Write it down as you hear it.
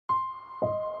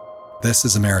This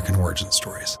is American Origin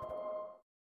Stories.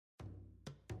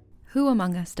 Who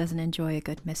among us doesn't enjoy a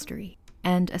good mystery?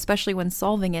 And especially when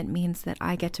solving it means that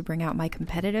I get to bring out my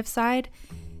competitive side,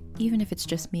 even if it's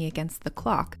just me against the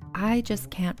clock. I just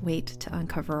can't wait to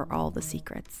uncover all the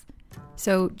secrets.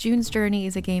 So June's Journey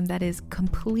is a game that is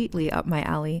completely up my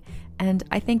alley, and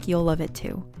I think you'll love it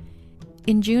too.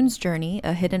 In June's Journey,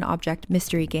 a hidden object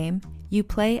mystery game, you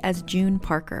play as June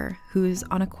Parker, who's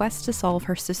on a quest to solve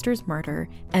her sister's murder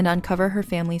and uncover her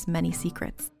family's many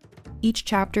secrets. Each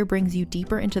chapter brings you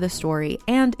deeper into the story,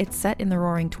 and it's set in the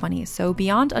Roaring '20s, so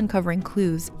beyond uncovering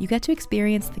clues, you get to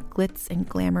experience the glitz and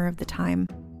glamour of the time.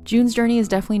 June's Journey is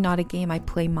definitely not a game I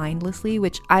play mindlessly,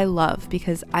 which I love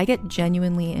because I get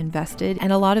genuinely invested,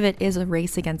 and a lot of it is a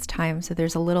race against time, so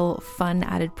there's a little fun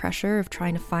added pressure of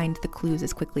trying to find the clues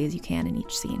as quickly as you can in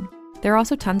each scene. There are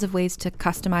also tons of ways to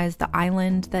customize the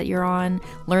island that you're on,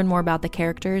 learn more about the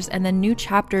characters, and then new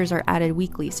chapters are added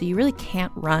weekly, so you really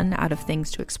can't run out of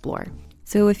things to explore.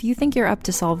 So if you think you're up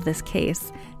to solve this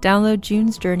case, download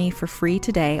June's Journey for free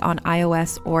today on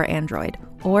iOS or Android,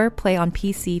 or play on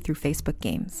PC through Facebook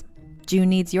Games. June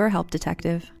needs your help,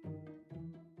 detective.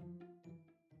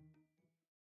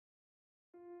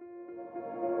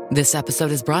 This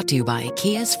episode is brought to you by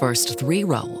Kia's first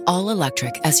 3-row,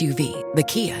 all-electric SUV, the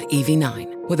Kia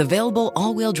EV9, with available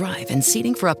all-wheel drive and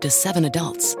seating for up to 7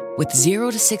 adults. With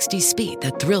 0 to 60 speed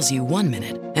that thrills you 1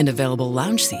 minute and available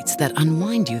lounge seats that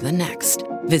unwind you the next.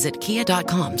 Visit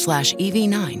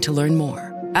kia.com/EV9 to learn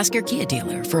more. Ask your Kia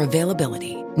dealer for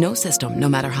availability. No system, no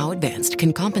matter how advanced,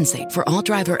 can compensate for all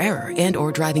driver error and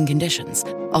or driving conditions.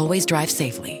 Always drive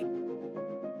safely.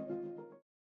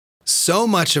 So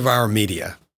much of our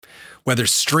media, whether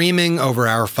streaming over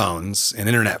our phones in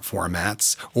internet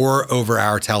formats or over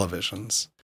our televisions,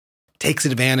 takes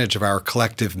advantage of our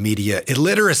collective media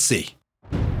illiteracy.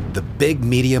 The big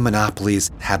media monopolies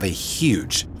have a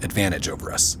huge advantage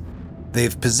over us.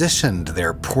 They've positioned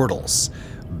their portals,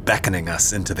 beckoning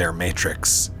us into their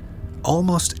matrix,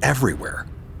 almost everywhere.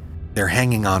 They're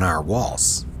hanging on our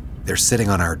walls. They're sitting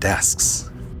on our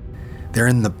desks. They're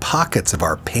in the pockets of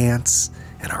our pants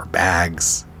and our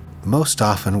bags. Most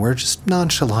often, we're just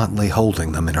nonchalantly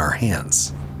holding them in our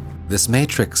hands. This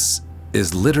matrix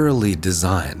is literally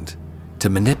designed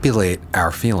to manipulate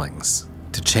our feelings,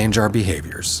 to change our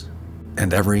behaviors,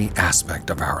 and every aspect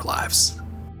of our lives.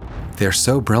 They're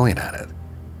so brilliant at it.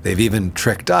 They've even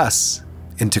tricked us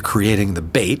into creating the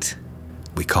bait,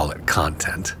 we call it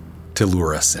content, to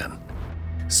lure us in.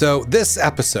 So this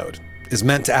episode is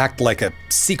meant to act like a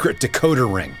secret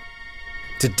decoder ring,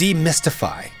 to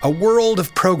demystify a world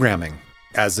of programming,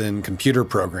 as in computer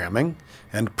programming,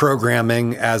 and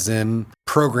programming as in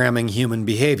programming human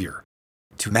behavior.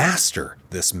 To master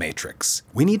this matrix,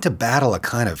 we need to battle a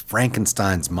kind of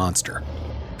Frankenstein's monster,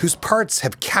 whose parts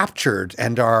have captured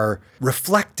and are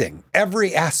reflecting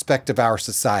every aspect of our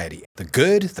society, the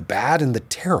good, the bad, and the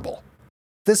terrible.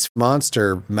 This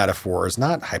monster metaphor is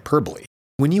not hyperbole.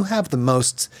 When you have the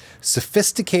most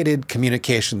sophisticated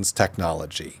communications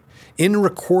technology in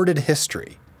recorded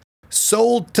history,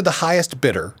 sold to the highest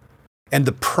bidder, and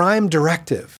the prime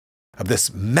directive of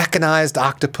this mechanized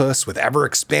octopus with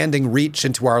ever-expanding reach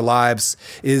into our lives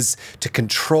is to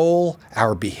control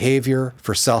our behavior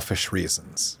for selfish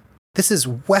reasons. This is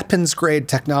weapons-grade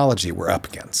technology we're up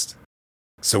against.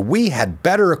 So we had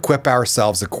better equip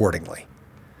ourselves accordingly.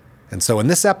 And so in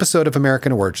this episode of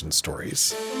American Origin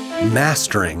Stories,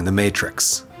 Mastering the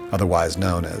Matrix, otherwise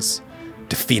known as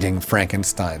Defeating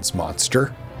Frankenstein's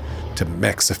Monster, to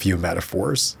mix a few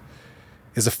metaphors,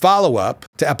 is a follow-up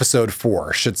to episode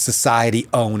 4, Should Society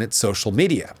Own Its Social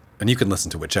Media? And you can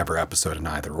listen to whichever episode in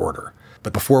either order.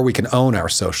 But before we can own our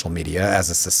social media as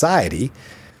a society,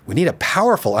 we need a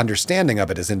powerful understanding of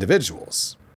it as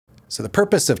individuals. So the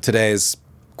purpose of today's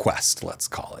quest, let's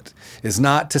call it, is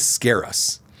not to scare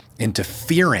us into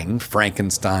fearing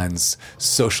Frankenstein's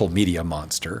social media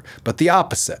monster, but the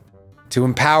opposite, to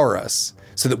empower us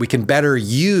so that we can better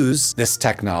use this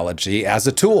technology as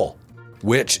a tool,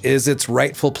 which is its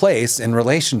rightful place in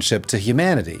relationship to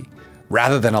humanity,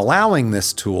 rather than allowing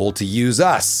this tool to use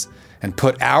us and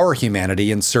put our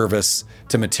humanity in service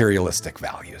to materialistic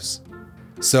values.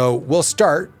 So we'll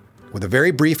start with a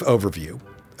very brief overview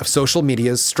of social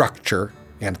media's structure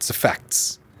and its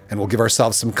effects. And we'll give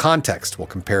ourselves some context. We'll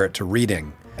compare it to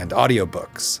reading and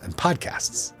audiobooks and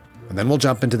podcasts. And then we'll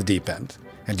jump into the deep end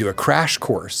and do a crash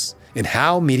course in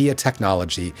how media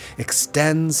technology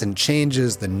extends and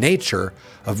changes the nature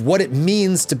of what it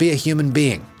means to be a human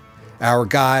being. Our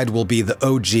guide will be the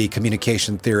OG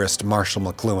communication theorist Marshall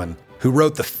McLuhan, who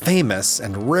wrote the famous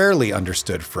and rarely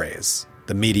understood phrase,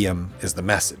 "The medium is the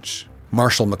message."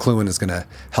 Marshall McLuhan is going to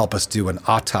help us do an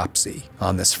autopsy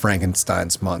on this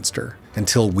Frankenstein's monster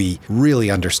until we really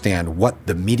understand what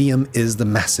the medium is the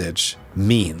message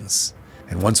means.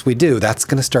 And once we do, that's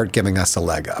going to start giving us a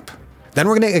leg up. Then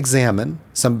we're going to examine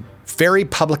some very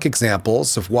public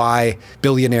examples of why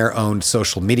billionaire-owned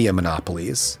social media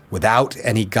monopolies without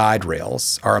any guide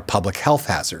rails are a public health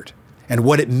hazard, and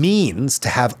what it means to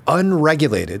have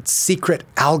unregulated, secret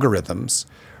algorithms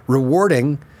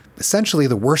rewarding essentially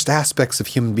the worst aspects of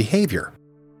human behavior.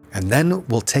 And then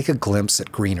we'll take a glimpse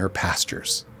at greener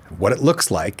pastures, and what it looks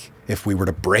like if we were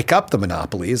to break up the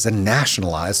monopolies and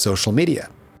nationalize social media.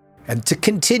 And to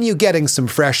continue getting some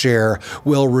fresh air,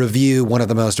 we'll review one of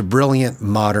the most brilliant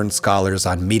modern scholars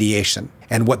on mediation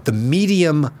and what the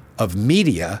medium of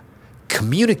media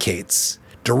communicates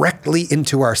directly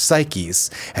into our psyches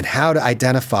and how to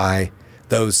identify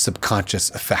those subconscious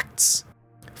effects.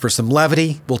 For some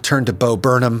levity, we'll turn to Bo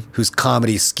Burnham, whose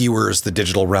comedy skewers the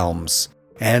digital realms.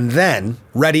 And then,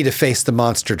 ready to face the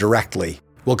monster directly,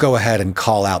 we'll go ahead and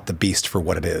call out the beast for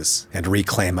what it is and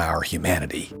reclaim our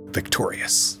humanity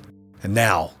victorious. And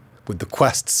now, with the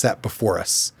quest set before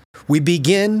us, we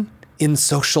begin in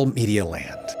social media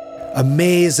land, a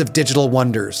maze of digital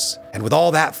wonders. And with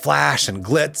all that flash and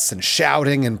glitz and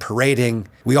shouting and parading,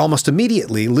 we almost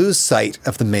immediately lose sight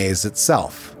of the maze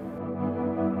itself.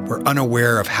 We're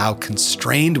unaware of how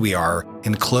constrained we are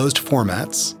in closed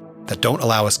formats that don't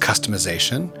allow us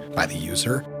customization by the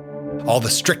user, all the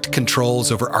strict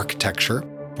controls over architecture,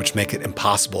 which make it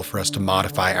impossible for us to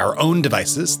modify our own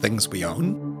devices, things we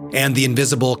own, and the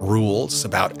invisible rules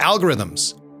about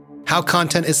algorithms, how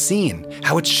content is seen,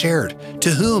 how it's shared, to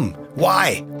whom,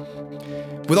 why,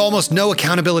 with almost no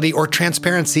accountability or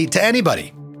transparency to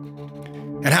anybody.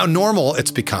 And how normal it's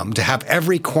become to have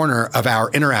every corner of our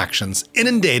interactions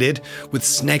inundated with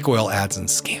snake oil ads and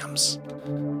scams.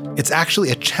 It's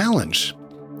actually a challenge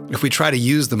if we try to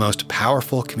use the most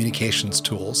powerful communications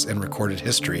tools in recorded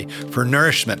history for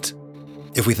nourishment.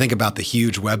 If we think about the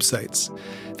huge websites,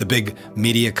 the big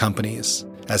media companies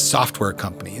as software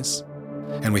companies,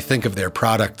 and we think of their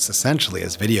products essentially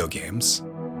as video games,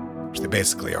 which they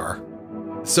basically are,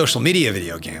 social media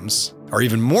video games are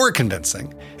even more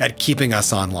convincing at keeping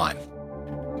us online.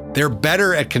 They're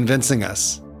better at convincing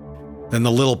us than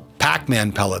the little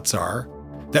Pac-Man pellets are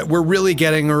that we're really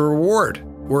getting a reward.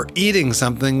 We're eating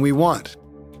something we want.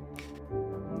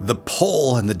 The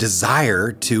pull and the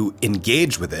desire to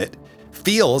engage with it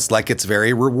feels like it's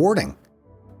very rewarding.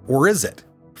 Or is it?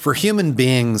 For human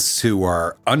beings who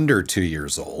are under 2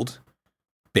 years old,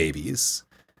 babies,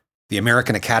 the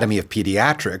American Academy of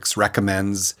Pediatrics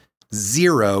recommends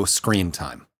 0 screen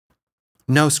time.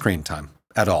 No screen time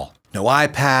at all. No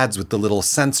iPads with the little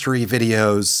sensory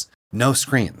videos, no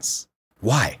screens.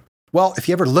 Why? Well, if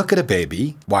you ever look at a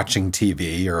baby watching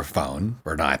TV or a phone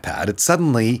or an iPad, it's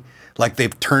suddenly like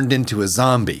they've turned into a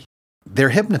zombie. They're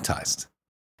hypnotized.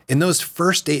 In those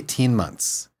first 18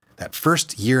 months, that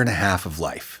first year and a half of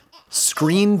life,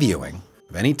 screen viewing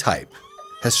of any type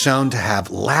has shown to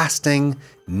have lasting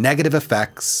negative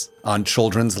effects on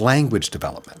children's language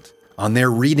development, on their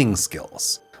reading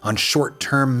skills, on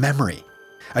short-term memory.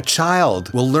 A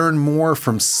child will learn more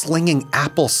from slinging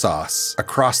applesauce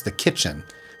across the kitchen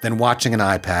than watching an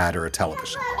iPad or a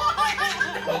television.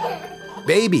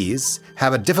 Babies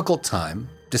have a difficult time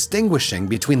distinguishing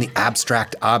between the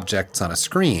abstract objects on a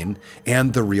screen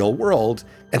and the real world,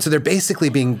 and so they're basically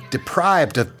being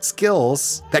deprived of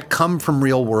skills that come from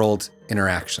real-world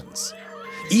interactions.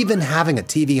 Even having a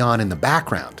TV on in the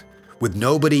background with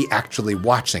nobody actually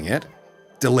watching it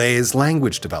delays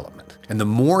language development. And the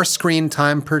more screen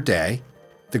time per day,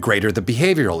 the greater the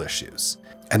behavioral issues.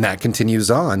 And that continues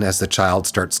on as the child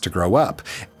starts to grow up.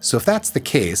 So if that's the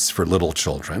case for little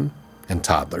children and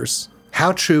toddlers,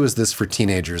 how true is this for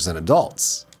teenagers and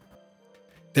adults?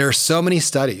 There are so many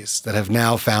studies that have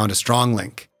now found a strong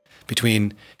link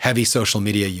between heavy social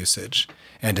media usage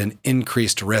and an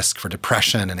increased risk for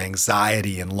depression and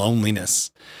anxiety and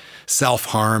loneliness,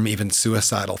 self-harm, even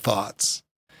suicidal thoughts.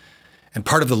 And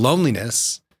part of the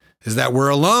loneliness is that we're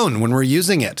alone when we're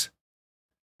using it.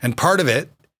 And part of it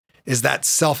is that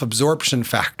self-absorption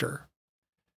factor.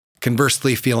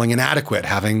 Conversely, feeling inadequate,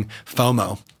 having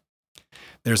FOMO.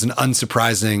 There's an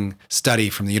unsurprising study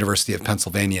from the University of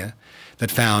Pennsylvania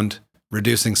that found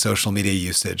reducing social media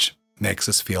usage makes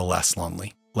us feel less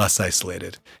lonely, less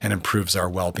isolated, and improves our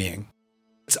well-being.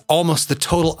 It's almost the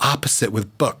total opposite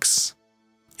with books.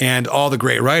 And all the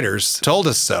great writers told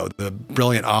us so. The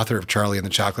brilliant author of Charlie and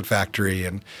the Chocolate Factory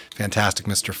and Fantastic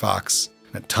Mr. Fox,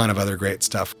 and a ton of other great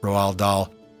stuff, Roald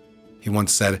Dahl, he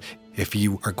once said, if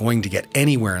you are going to get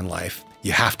anywhere in life,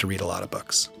 you have to read a lot of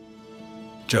books.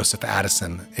 Joseph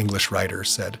Addison, English writer,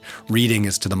 said, "Reading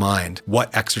is to the mind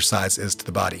what exercise is to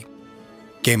the body."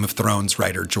 Game of Thrones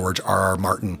writer George R.R.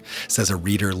 Martin says a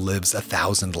reader lives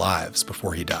 1,000 lives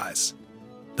before he dies.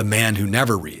 The man who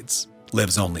never reads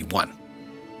lives only one.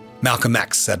 Malcolm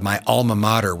X said, "My alma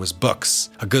mater was books,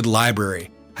 a good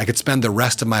library. I could spend the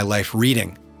rest of my life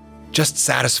reading, just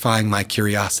satisfying my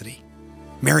curiosity."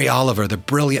 Mary Oliver, the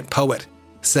brilliant poet,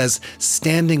 says,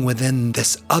 "Standing within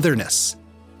this otherness,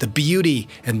 the beauty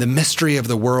and the mystery of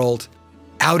the world,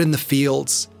 out in the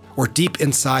fields or deep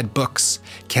inside books,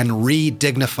 can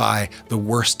re-dignify the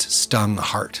worst stung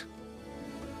heart."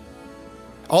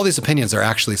 All these opinions are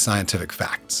actually scientific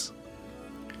facts.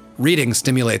 Reading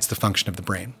stimulates the function of the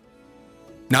brain,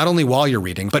 not only while you're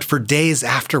reading, but for days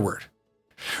afterward.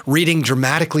 Reading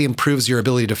dramatically improves your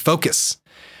ability to focus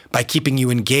by keeping you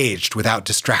engaged without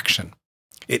distraction.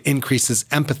 It increases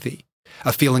empathy,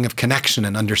 a feeling of connection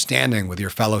and understanding with your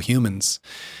fellow humans,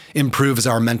 improves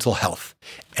our mental health,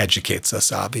 educates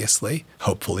us, obviously,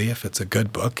 hopefully, if it's a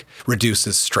good book,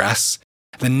 reduces stress.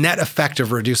 The net effect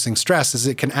of reducing stress is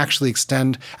it can actually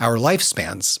extend our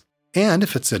lifespans. And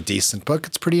if it's a decent book,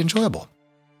 it's pretty enjoyable.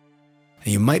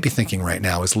 And you might be thinking right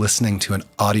now, is listening to an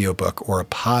audiobook or a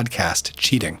podcast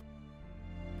cheating?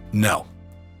 No.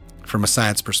 From a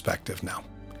science perspective, no.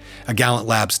 A Gallant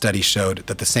Lab study showed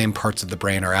that the same parts of the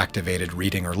brain are activated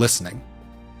reading or listening.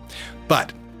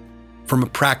 But from a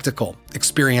practical,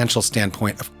 experiential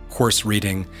standpoint, of course,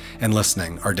 reading and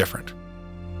listening are different.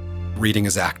 Reading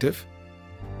is active,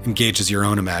 engages your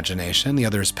own imagination. The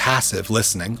other is passive.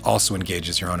 Listening also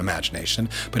engages your own imagination.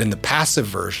 But in the passive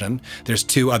version, there's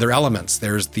two other elements.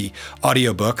 There's the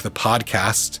audiobook, the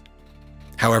podcast,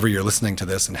 however you're listening to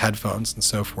this in headphones and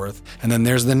so forth. And then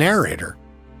there's the narrator.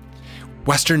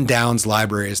 Western Downs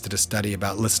Libraries did a study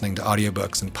about listening to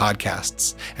audiobooks and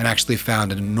podcasts and actually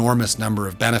found an enormous number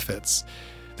of benefits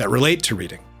that relate to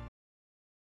reading.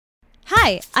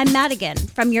 Hi, I'm Madigan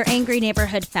from Your Angry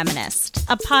Neighborhood Feminist,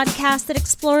 a podcast that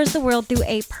explores the world through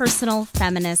a personal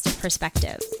feminist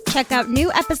perspective. Check out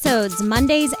new episodes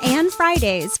Mondays and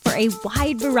Fridays for a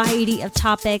wide variety of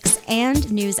topics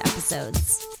and news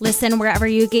episodes. Listen wherever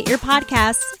you get your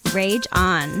podcasts. Rage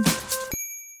on.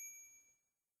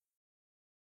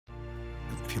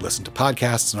 If you listen to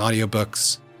podcasts and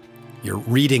audiobooks, your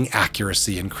reading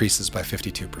accuracy increases by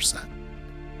 52%.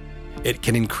 It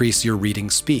can increase your reading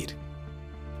speed.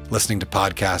 Listening to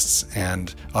podcasts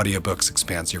and audiobooks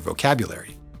expands your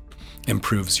vocabulary,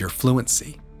 improves your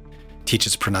fluency,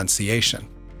 teaches pronunciation,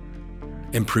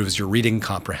 improves your reading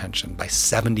comprehension by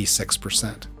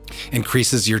 76%,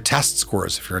 increases your test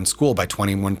scores if you're in school by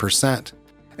 21%.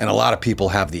 And a lot of people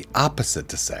have the opposite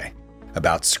to say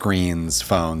about screens,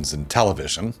 phones, and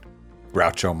television.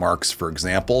 Groucho Marx, for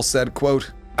example, said,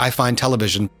 quote, "I find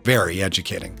television very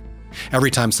educating. Every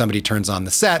time somebody turns on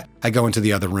the set, I go into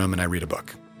the other room and I read a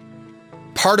book."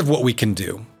 Part of what we can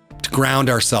do to ground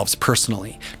ourselves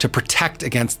personally, to protect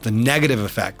against the negative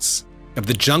effects of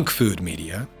the junk food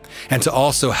media, and to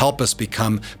also help us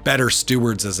become better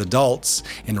stewards as adults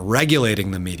in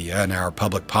regulating the media and our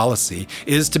public policy,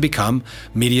 is to become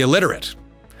media literate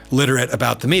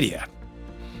about the media.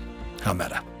 How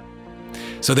meta.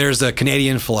 So there's a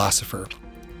Canadian philosopher,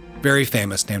 very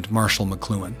famous, named Marshall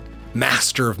McLuhan,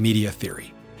 master of media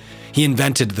theory. He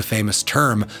invented the famous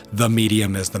term, "the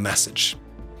medium is the message,"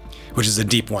 which is a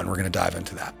deep one. We're going to dive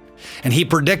into that. And he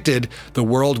predicted the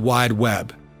World Wide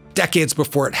Web decades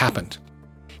before it happened.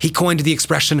 He coined the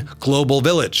expression global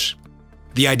village,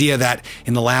 the idea that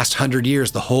in the last 100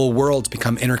 years, the whole world's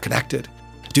become interconnected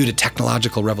due to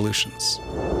technological revolutions.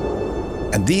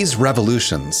 And these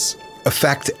revolutions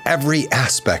affect every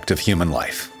aspect of human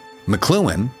life.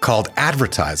 McLuhan called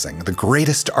advertising the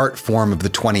greatest art form of the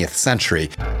 20th century,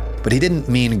 but he didn't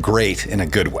mean great in a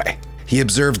good way. He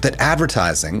observed that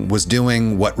advertising was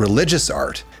doing what religious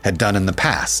art had done in the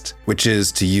past, which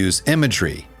is to use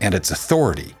imagery and its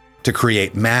authority to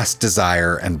create mass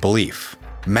desire and belief.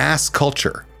 Mass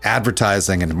culture,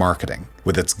 advertising and marketing,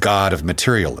 with its god of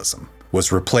materialism,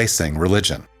 was replacing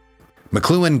religion.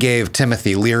 McLuhan gave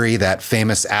Timothy Leary, that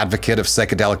famous advocate of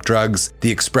psychedelic drugs, the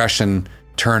expression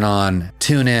 "turn on,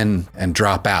 tune in, and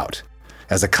drop out"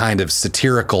 as a kind of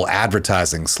satirical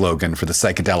advertising slogan for the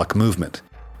psychedelic movement,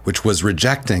 which was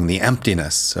rejecting the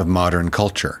emptiness of modern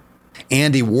culture.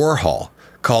 Andy Warhol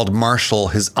called Marshall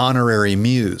his honorary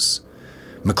muse.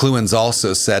 McLuhan's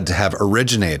also said to have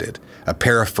originated a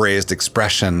paraphrased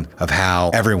expression of how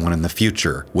everyone in the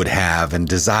future would have and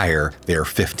desire their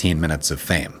 15 minutes of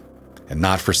fame. And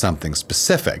not for something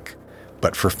specific,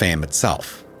 but for fame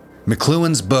itself.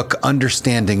 McLuhan's book,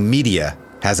 Understanding Media,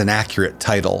 has an accurate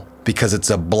title, because it's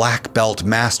a black belt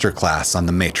masterclass on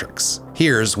the Matrix.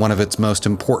 Here's one of its most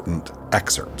important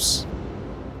excerpts.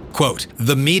 Quote,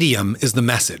 "The medium is the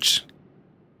message.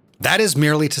 That is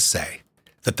merely to say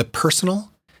that the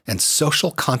personal and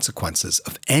social consequences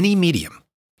of any medium,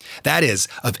 that is,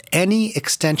 of any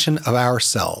extension of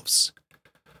ourselves,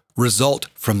 result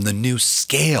from the new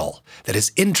scale that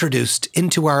is introduced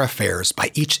into our affairs by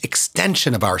each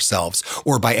extension of ourselves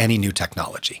or by any new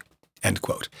technology." End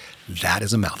quote. That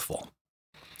is a mouthful.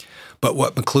 But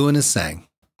what McLuhan is saying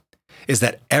is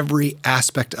that every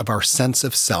aspect of our sense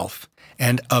of self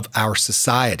and of our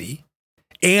society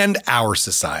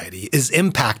is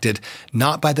impacted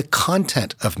not by the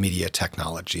content of media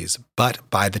technologies, but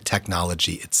by the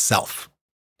technology itself.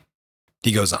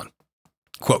 He goes on,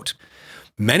 quote,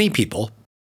 "Many people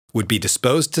would be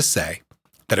disposed to say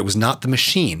that it was not the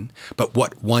machine, but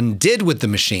what one did with the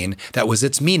machine that was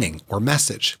its meaning or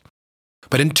message.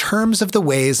 But in terms of the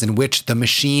ways in which the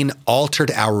machine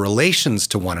altered our relations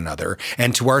to one another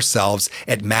and to ourselves,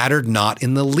 it mattered not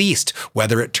in the least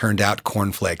whether it turned out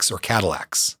cornflakes or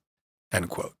Cadillacs." End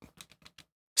quote.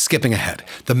 Skipping ahead,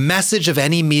 the message of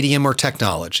any medium or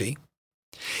technology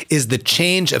is the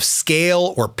change of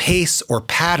scale or pace or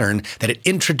pattern that it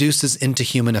introduces into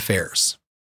human affairs.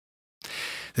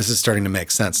 This is starting to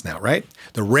make sense now, right?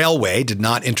 The railway did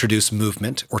not introduce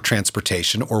movement or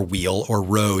transportation or wheel or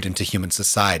road into human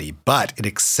society, but it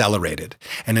accelerated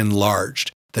and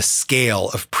enlarged the scale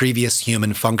of previous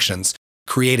human functions,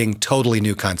 creating totally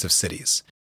new kinds of cities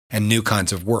and new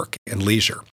kinds of work and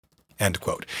leisure. End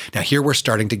quote. Now here we're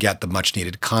starting to get the much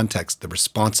needed context, the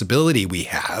responsibility we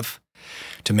have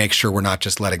to make sure we're not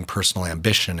just letting personal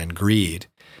ambition and greed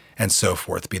and so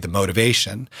forth be the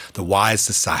motivation. The wise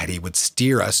society would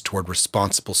steer us toward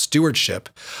responsible stewardship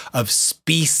of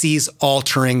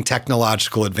species-altering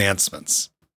technological advancements.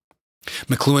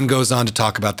 McLuhan goes on to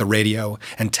talk about the radio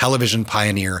and television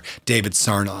pioneer David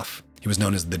Sarnoff. He was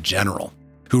known as the General,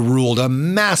 who ruled a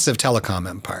massive telecom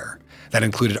empire that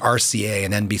included RCA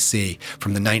and NBC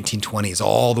from the 1920s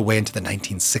all the way into the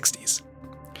 1960s.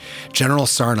 General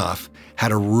Sarnoff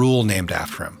had a rule named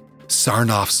after him,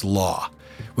 Sarnoff's Law,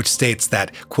 which states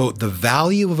that, quote, "the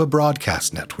value of a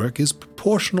broadcast network is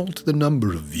proportional to the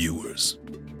number of viewers."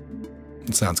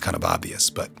 It sounds kind of obvious,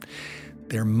 but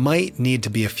there might need to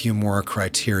be a few more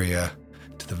criteria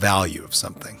to the value of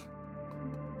something.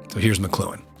 So here's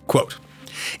McLuhan, quote,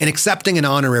 "In accepting an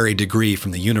honorary degree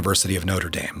from the University of Notre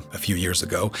Dame a few years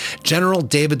ago, General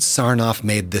David Sarnoff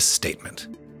made this statement.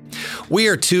 We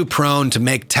are too prone to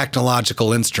make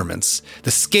technological instruments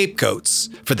the scapegoats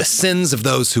for the sins of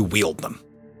those who wield them.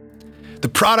 The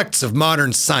products of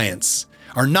modern science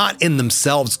are not in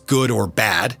themselves good or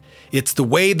bad. It's the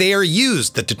way they are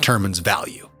used that determines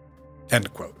value."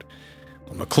 End quote.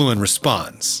 Well, McLuhan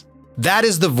responds, "That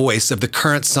is the voice of the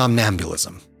current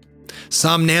somnambulism.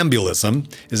 Somnambulism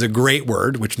is a great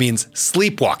word, which means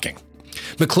sleepwalking.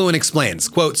 McLuhan explains,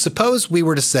 quote, "Suppose we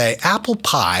were to say apple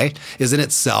pie is in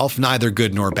itself neither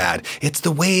good nor bad. It's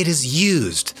the way it is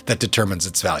used that determines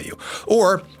its value.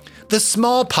 Or the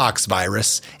smallpox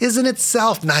virus is in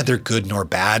itself neither good nor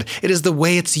bad. It is the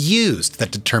way it's used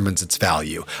that determines its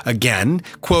value. Again,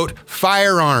 quote,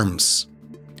 firearms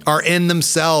are in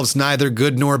themselves neither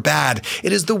good nor bad.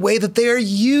 It is the way that they are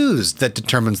used that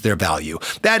determines their value.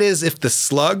 That is, if the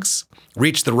slugs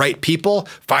reach the right people,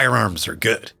 firearms are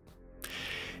good.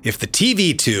 If the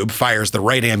TV tube fires the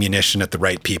right ammunition at the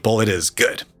right people, it is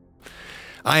good.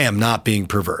 I am not being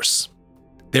perverse.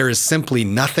 There is simply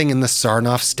nothing in the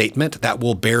Sarnoff statement that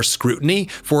will bear scrutiny,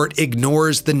 for it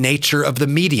ignores the nature of the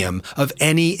medium of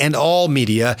any and all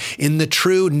media in the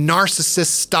true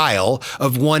narcissist style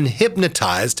of one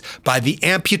hypnotized by the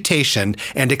amputation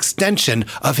and extension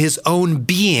of his own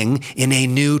being in a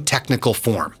new technical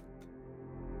form."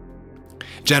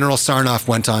 General Sarnoff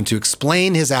went on to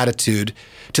explain his attitude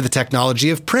to the technology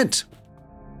of print,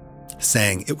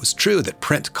 saying it was true that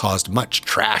print caused much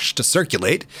trash to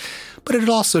circulate, but it had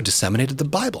also disseminated the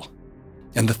Bible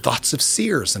and the thoughts of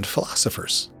seers and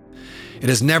philosophers. It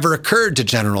has never occurred to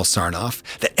General Sarnoff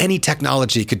that any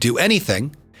technology could do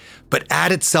anything but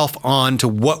add itself on to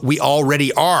what we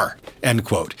already are, end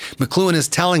quote. McLuhan is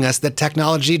telling us that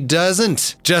technology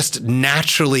doesn't just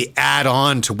naturally add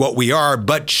on to what we are,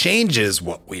 but changes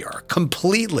what we are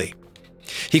completely.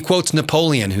 He quotes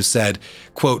Napoleon, who said,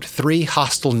 quote, "3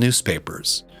 hostile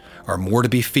newspapers are more to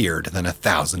be feared than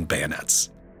 1,000 bayonets."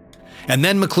 And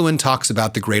then McLuhan talks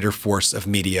about the greater force of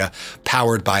media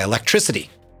powered by electricity.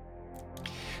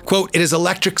 Quote, "It is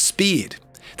electric speed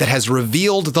that has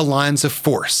revealed the lines of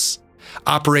force,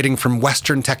 operating from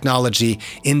Western technology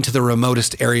into the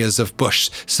remotest areas of bush,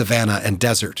 savanna, and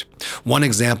desert. One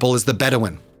example is the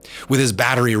Bedouin, with his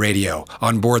battery radio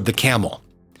on board the camel.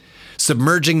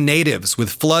 Submerging natives with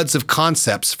floods of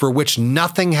concepts for which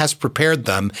nothing has prepared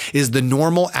them is the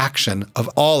normal action of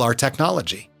all our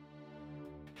technology.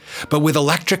 But with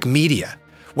electric media,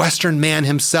 Western man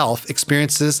himself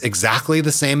experiences exactly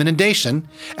the same inundation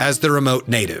as the remote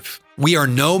native. We are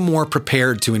no more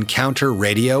prepared to encounter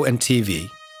radio and TV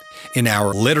in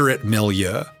our literate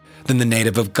milieu than the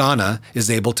native of Ghana is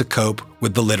able to cope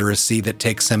with the literacy that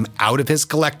takes him out of his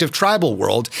collective tribal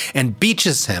world and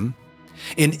beaches him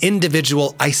in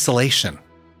individual isolation.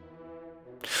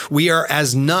 We are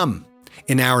as numb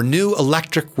in our new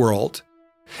electric world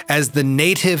as the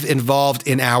native involved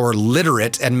in our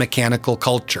literate and mechanical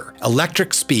culture.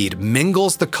 Electric speed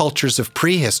mingles the cultures of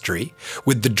prehistory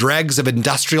with the dregs of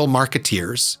industrial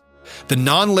marketeers, the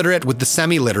non-literate with the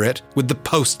semi-literate with the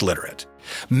post-literate.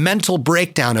 Mental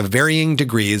breakdown of varying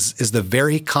degrees is the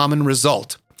very common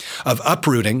result of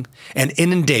uprooting and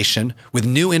inundation with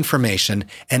new information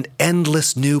and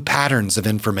endless new patterns of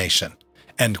information.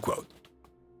 End quote.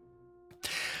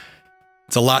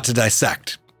 It's a lot to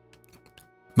dissect.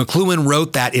 McLuhan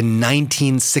wrote that in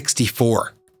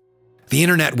 1964. The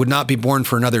internet would not be born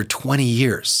for another 20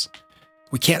 years.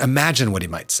 We can't imagine what he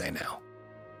might say now.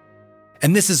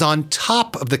 And this is on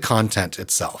top of the content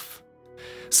itself.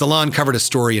 Salon covered a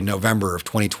story in November of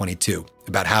 2022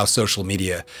 about how social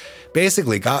media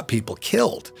basically got people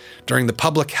killed during the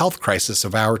public health crisis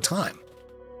of our time,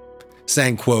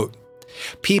 saying, quote,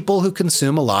 "People who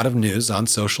consume a lot of news on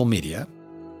social media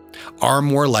are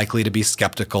more likely to be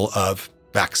skeptical of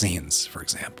vaccines, for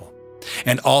example,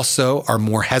 and also are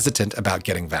more hesitant about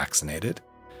getting vaccinated,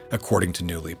 according to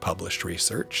newly published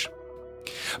research.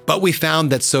 But we found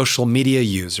that social media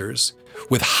users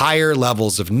with higher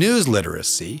levels of news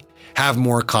literacy have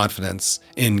more confidence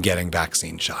in getting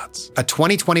vaccine shots." A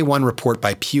 2021 report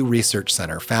by Pew Research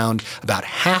Center found about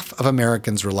half of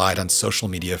Americans relied on social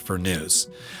media for news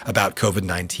about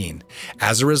COVID-19.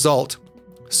 As a result,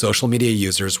 social media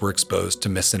users were exposed to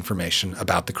misinformation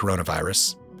about the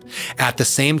coronavirus. At the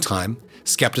same time,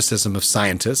 skepticism of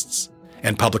scientists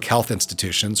and public health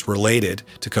institutions related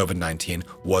to COVID-19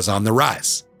 was on the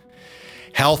rise.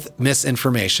 Health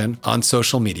misinformation on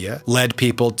social media led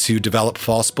people to develop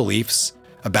false beliefs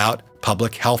about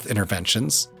public health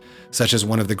interventions, such as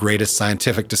one of the greatest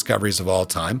scientific discoveries of all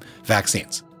time,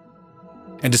 vaccines.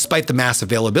 And despite the mass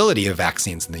availability of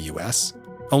vaccines in the US,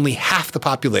 only half the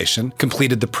population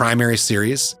completed the primary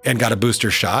series and got a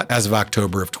booster shot as of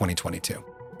October of 2022.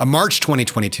 A March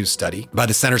 2022 study by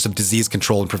the Centers of Disease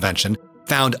Control and Prevention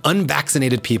found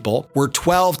unvaccinated people were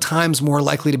 12 times more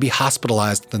likely to be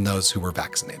hospitalized than those who were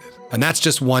vaccinated. And that's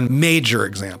just one major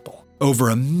example. Over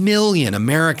 1 million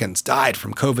Americans died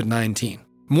from COVID-19.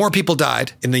 More people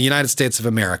died in the United States of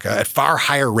America at far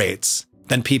higher rates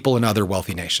than people in other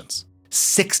wealthy nations.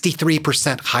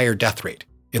 63% higher death rate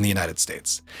in the United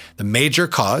States. The major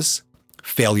cause,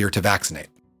 failure to vaccinate.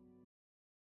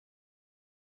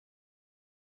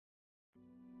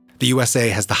 The USA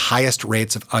has the highest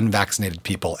rates of unvaccinated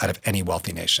people out of any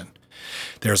wealthy nation.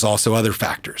 There's also other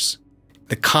factors.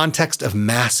 The context of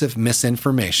massive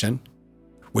misinformation,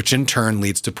 which in turn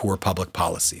leads to poor public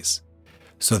policies.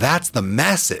 So that's the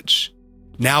message.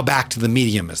 Now back to the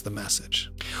medium as the message.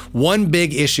 One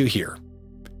big issue here,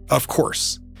 of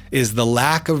course, is the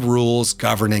lack of rules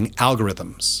governing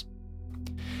algorithms.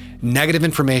 Negative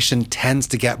information tends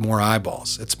to get more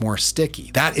eyeballs. It's more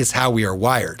sticky. That is how we are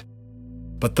wired.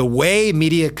 But the way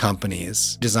media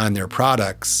companies design their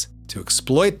products to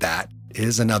exploit that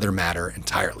is another matter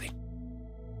entirely.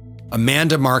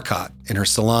 Amanda Marcotte, in her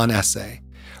Salon essay,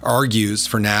 argues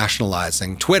for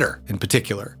nationalizing Twitter in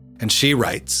particular. And she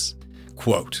writes,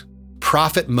 quote,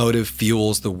 "Profit motive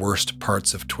fuels the worst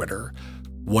parts of Twitter.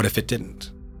 What if it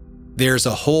didn't? There's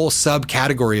a whole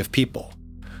subcategory of people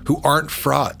who aren't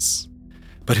frauds,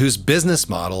 but whose business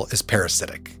model is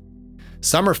parasitic.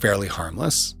 Some are fairly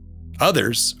harmless.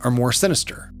 Others are more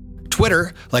sinister.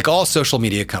 Twitter, like all social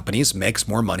media companies, makes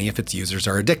more money if its users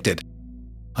are addicted.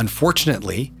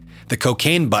 Unfortunately, the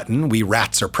cocaine button we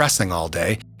rats are pressing all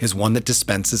day is one that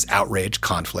dispenses outrage,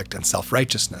 conflict, and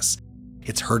self-righteousness.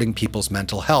 It's hurting people's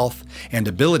mental health and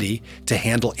ability to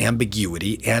handle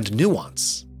ambiguity and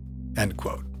nuance." End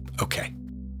quote. Okay.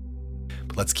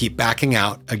 But let's keep backing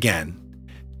out again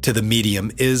to the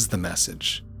medium is the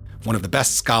message. One of the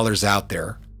best scholars out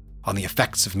there on the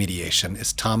effects of mediation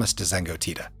is Thomas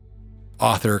Dzengotita,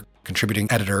 author, contributing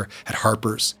editor at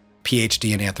Harper's,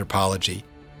 PhD in anthropology,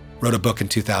 wrote a book in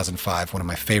 2005, one of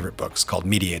my favorite books called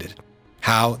Mediated.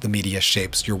 how the media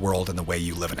shapes your world and the way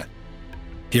you live in it.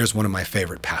 Here's one of my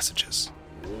favorite passages.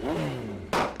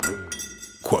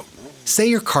 Quote, say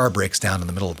your car breaks down in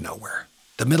the middle of nowhere,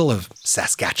 the middle of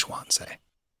Saskatchewan, say.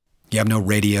 You have no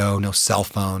radio, no cell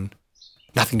phone,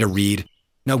 nothing to read,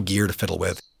 no gear to fiddle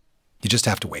with. You just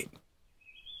have to wait.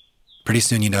 Pretty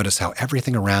soon you notice how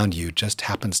everything around you just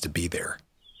happens to be there.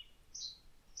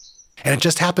 And it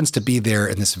just happens to be there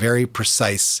in this very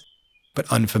precise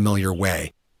but unfamiliar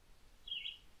way.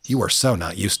 You are so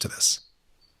not used to this.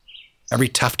 Every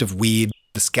tuft of weed,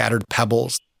 the scattered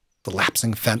pebbles, the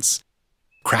lapsing fence,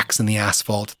 cracks in the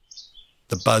asphalt,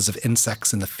 the buzz of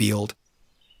insects in the field,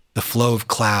 the flow of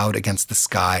cloud against the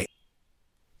sky.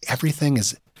 Everything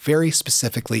is very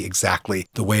specifically exactly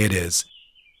the way it is,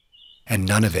 and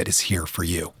none of it is here for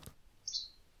you.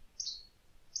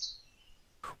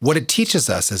 What it teaches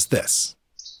us is this.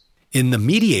 In the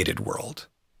mediated world,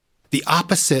 the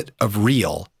opposite of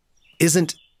real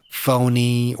isn't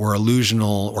phony or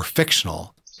illusional or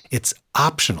fictional. It's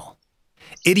optional.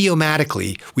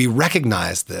 Idiomatically, we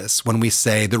recognize this when we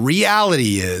say the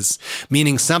reality is,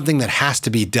 meaning something that has to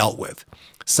be dealt with,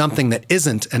 something that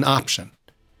isn't an option.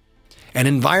 An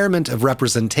environment of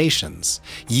representations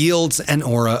yields an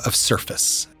aura of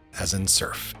surface, as in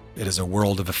surf. It is a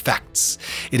world of effects.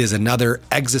 It is another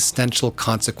existential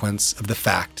consequence of the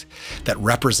fact that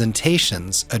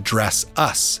representations address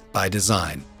us by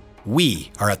design.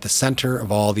 We are at the center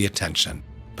of all the attention,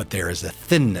 but there is a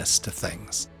thinness to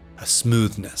things, a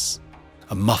smoothness,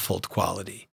 a muffled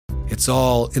quality. It's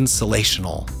all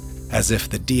insulational, as if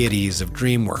the deities of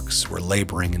DreamWorks were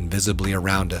laboring invisibly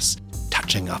around us,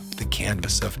 touching up the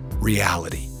canvas of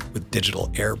reality with digital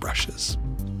airbrushes.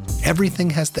 Everything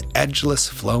has the edgeless,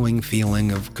 flowing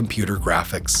feeling of computer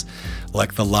graphics,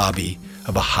 like the lobby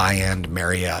of a high-end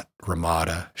Marriott,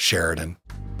 Ramada, Sheraton.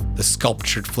 The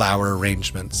sculptured flower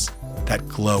arrangements, that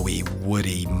glowy,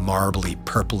 woody, marbly,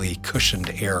 purpley, cushioned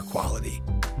air quality.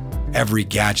 Every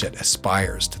gadget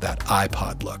aspires to that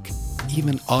iPod look,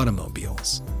 even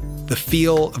automobiles. The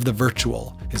feel of the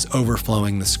virtual is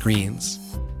overflowing the screens,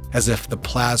 as if the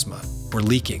plasma were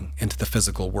leaking into the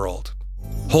physical world.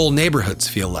 Whole neighborhoods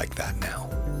feel like that now,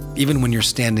 even when you're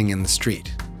standing in the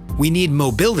street. We need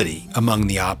mobility among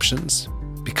the options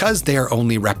because they are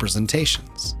only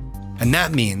representations. And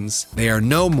that means they are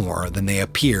no more than they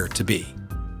appear to be.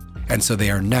 And so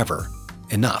they are never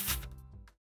enough.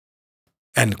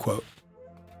 End quote.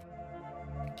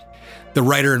 The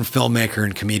writer and filmmaker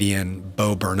and comedian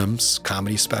Bo Burnham's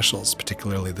comedy specials,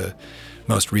 particularly the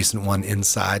most recent one,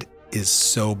 Inside, is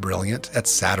so brilliant at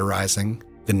satirizing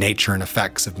the nature and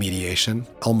effects of mediation.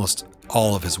 Almost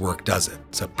all of his work does it.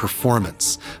 It's a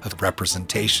performance of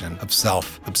representation of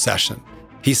self-obsession.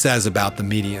 He says about the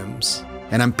mediums,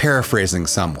 and I'm paraphrasing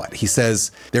somewhat, he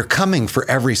says, they're coming for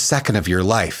every second of your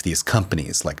life, these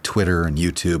companies like Twitter and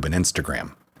YouTube and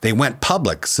Instagram. They went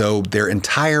public, so their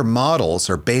entire models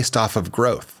are based off of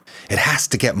growth. It has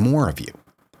to get more of you.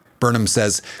 Burnham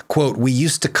says, quote, we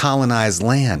used to colonize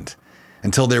land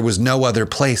until there was no other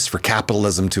place for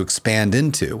capitalism to expand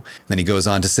into. Then he goes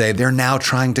on to say, they're now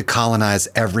trying to colonize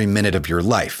every minute of your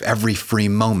life. Every free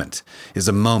moment is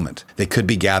a moment. They could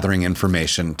be gathering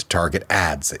information to target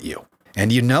ads at you.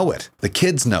 And you know it. The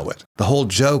kids know it. The whole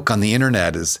joke on the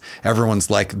internet is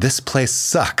everyone's like, this place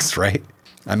sucks, right?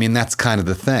 I mean, that's kind of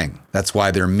the thing. That's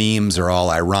why their memes are all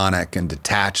ironic and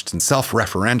detached and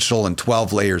self-referential and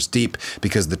 12 layers deep,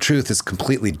 because the truth is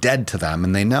completely dead to them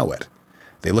and they know it.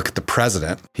 They look at the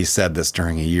president. He said this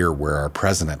during a year where our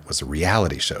president was a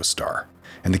reality show star.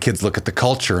 And the kids look at the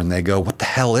culture and they go, what the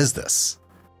hell is this?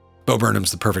 Bo Burnham's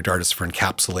the perfect artist for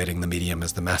encapsulating the medium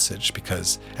as the message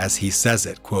because, as he says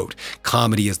it, quote,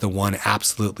 comedy is the one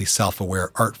absolutely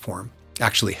self-aware art form.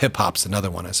 Actually, hip-hop's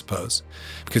another one, I suppose,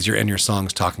 because you're in your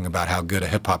songs talking about how good a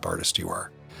hip-hop artist you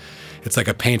are. It's like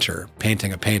a painter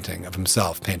painting a painting of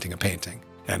himself painting a painting,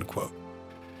 end quote.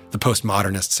 The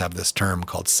postmodernists have this term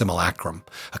called simulacrum,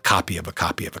 a copy of a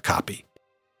copy of a copy.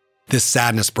 This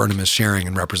sadness Burnham is sharing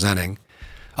and representing,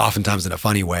 oftentimes in a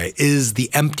funny way, is the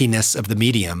emptiness of the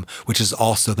medium, which is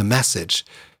also the message,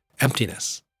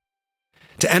 emptiness.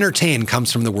 To entertain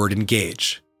comes from the word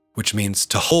engage, which means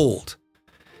to hold.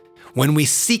 When we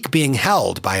seek being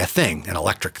held by a thing, an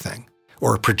electric thing,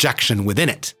 or a projection within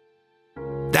it,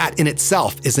 that in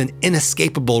itself is an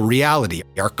inescapable reality.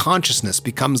 Our consciousness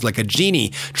becomes like a genie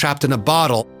trapped in a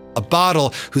bottle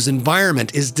whose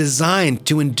environment is designed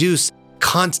to induce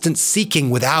constant seeking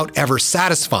without ever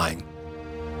satisfying,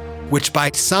 which by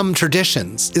some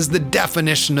traditions is the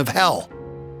definition of hell.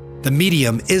 The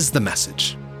medium is the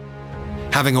message.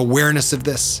 Having awareness of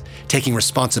this, taking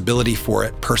responsibility for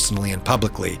it personally and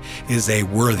publicly, is a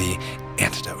worthy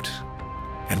antidote.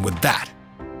 And with that,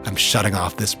 I'm shutting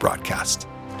off this broadcast.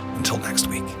 Until next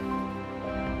week.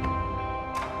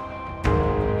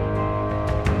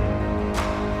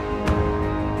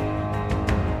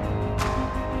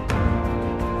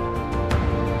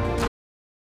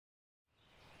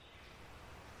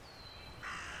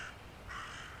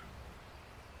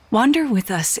 Wander with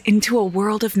us into a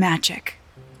world of magic.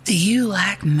 Do you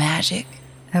like magic?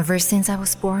 Ever since I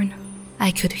was born,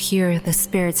 I could hear the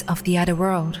spirits of the other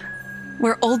world.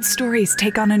 Where old stories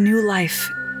take on a new life.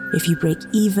 If you break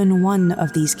even one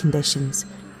of these conditions,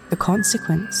 the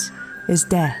consequence is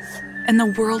death. And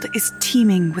the world is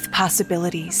teeming with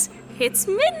possibilities. It's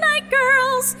midnight,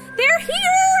 girls! They're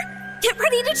here! Get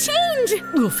ready to change!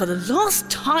 Well, for the last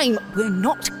time, we're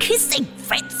not kissing,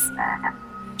 Fritz.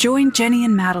 Join Jenny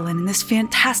and Madeline in this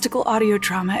fantastical audio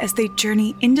drama as they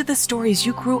journey into the stories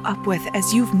you grew up with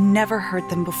as you've never heard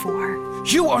them before.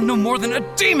 You are no more than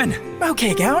a demon!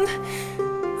 Okay, Gown.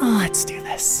 Let's do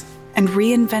this. And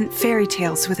reinvent fairy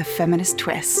tales with a feminist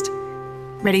twist.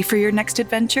 Ready for your next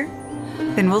adventure?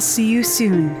 Then we'll see you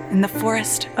soon in the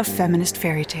forest of feminist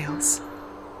fairy tales.